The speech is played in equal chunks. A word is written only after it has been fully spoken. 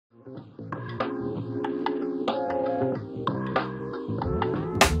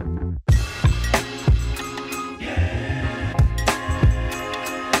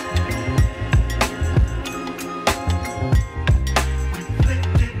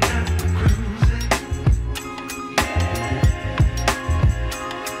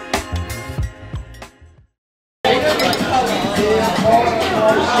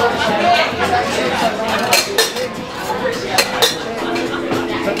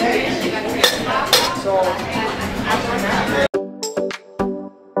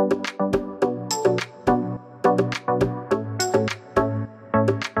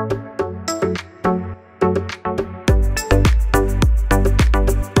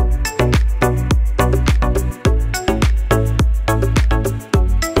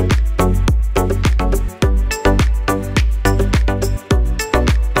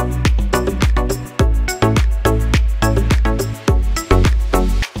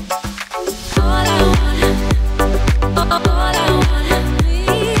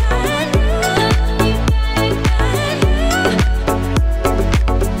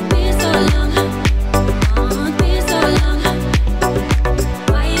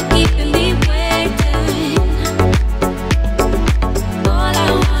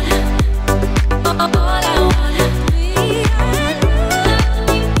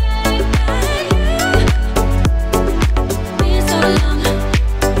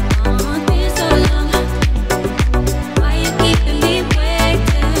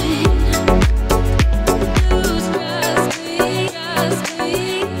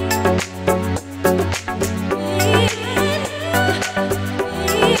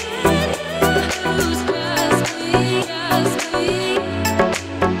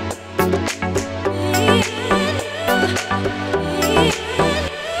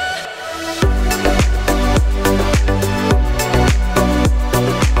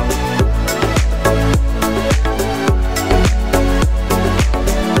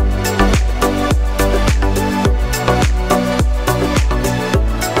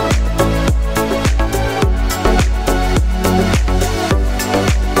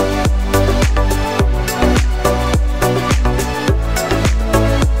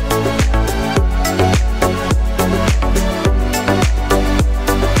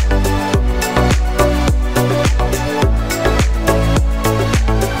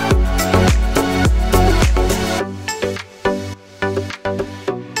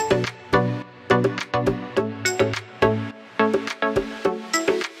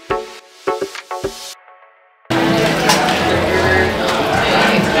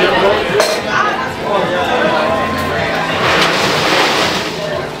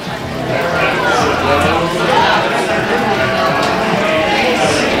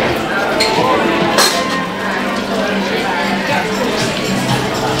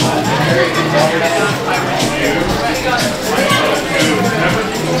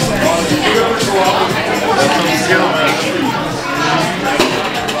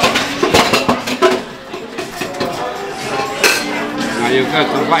You got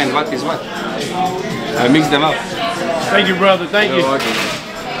to find what is what. I mix them up. Thank you, brother. Thank you.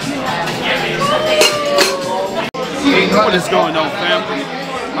 What is going on, family?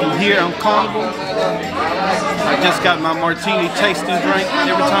 I'm here on Carnival. I just got my martini tasting drink.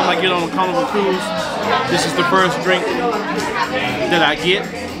 Every time I get on a Carnival cruise, this is the first drink that I get.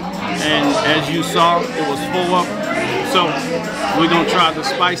 And as you saw, it was full up. So we're gonna try the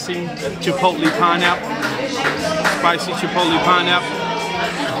spicy chipotle pineapple. Spicy chipotle pineapple.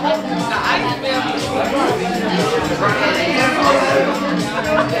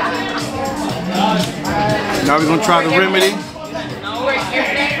 Now we're gonna try the remedy.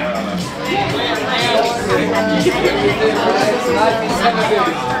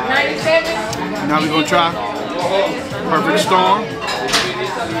 Now we're gonna try Perfect Storm.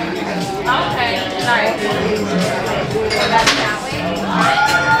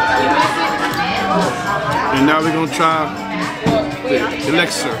 And now we're gonna try the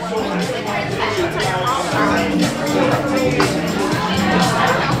elixir.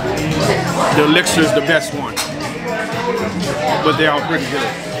 The elixir is the best one, but they're all pretty good.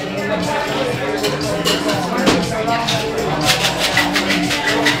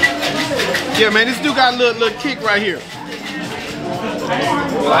 Yeah, man, this dude got a little kick right here.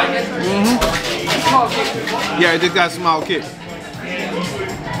 Yeah, it just got a small kick.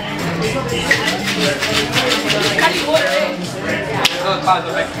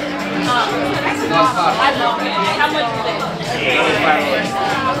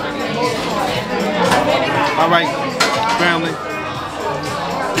 All right, family.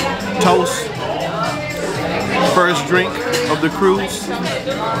 Toast. First drink of the cruise.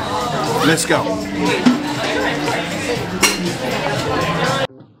 Let's go.